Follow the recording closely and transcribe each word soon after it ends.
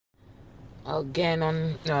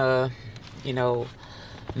Again, you know,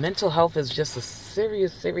 mental health is just a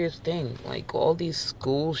serious, serious thing. Like all these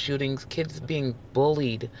school shootings, kids being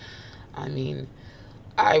bullied. I mean,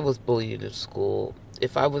 I was bullied in school.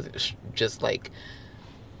 If I was just like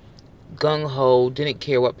gung ho, didn't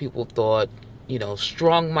care what people thought,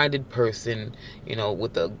 strong minded person,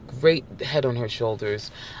 with a great head on her shoulders,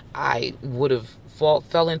 I would have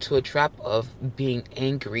fell into a trap of being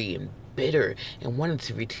angry and bitter and wanting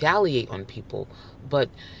to retaliate on people. But,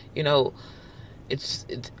 you know, it's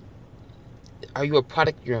are you a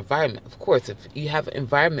product of your environment? Of course, if you have an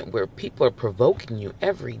environment where people are provoking you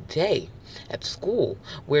every day at school,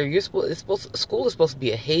 where school is supposed to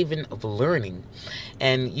be a haven of learning,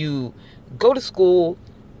 and you go to school,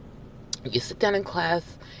 you sit down in class,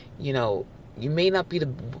 you know, you may not be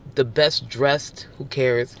the best dressed, who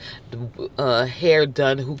cares? The hair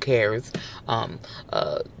done, who cares? Um,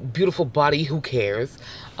 Beautiful body, who cares?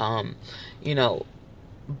 Um, you know,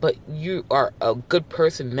 but you are a good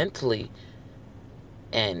person mentally,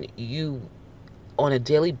 and you on a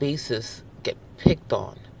daily basis get picked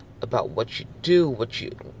on about what you do,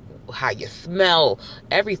 how you smell,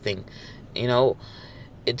 everything. You know,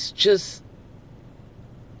 it's just,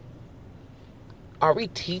 are we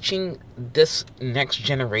teaching this next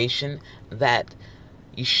generation that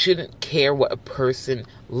you shouldn't care what a person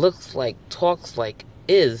looks like, talks like,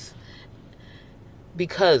 is,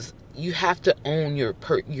 because you have to own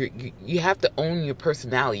you have to own your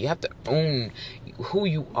personality. You have to own who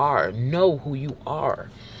you are. Know who you are.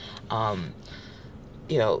 Um,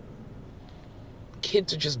 you know,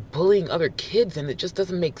 Kids are just bullying other kids, and it just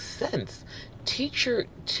doesn't make sense. Teach your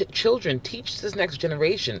children, teach this next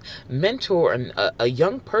generation, mentor a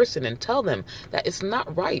young person, and tell them that it's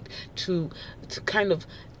not right to kind of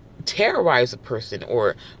terrorize a person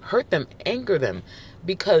or hurt them, anger them,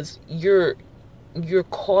 because you're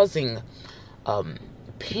causing um,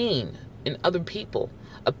 pain in other people,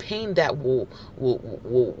 a pain that will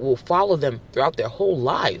follow them throughout their whole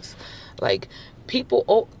lives. Like, people,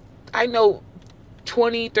 oh, I know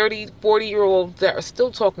 20, 30, 40-year olds that are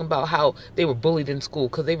still talking about how they were bullied in school,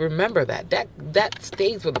 because they remember that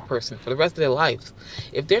stays with a person for the rest of their lives.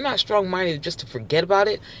 If they're not strong-minded just to forget about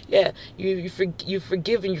it, yeah, you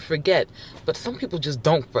forgive and you forget. But some people just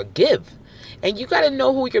don't forgive. And you got to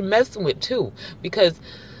know who you're messing with too, because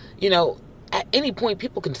you know at any point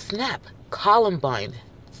people can snap. Columbine,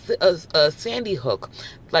 Sandy Hook,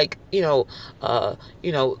 like, uh,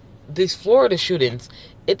 you know these Florida shootings.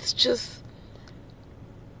 It's just,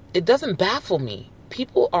 it doesn't baffle me.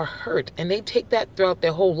 People are hurt and they take that throughout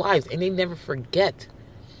their whole lives and they never forget.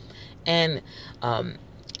 And um,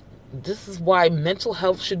 this is why mental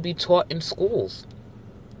health should be taught in schools.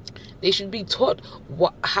 They should be taught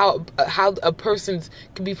how a person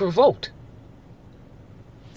can be provoked.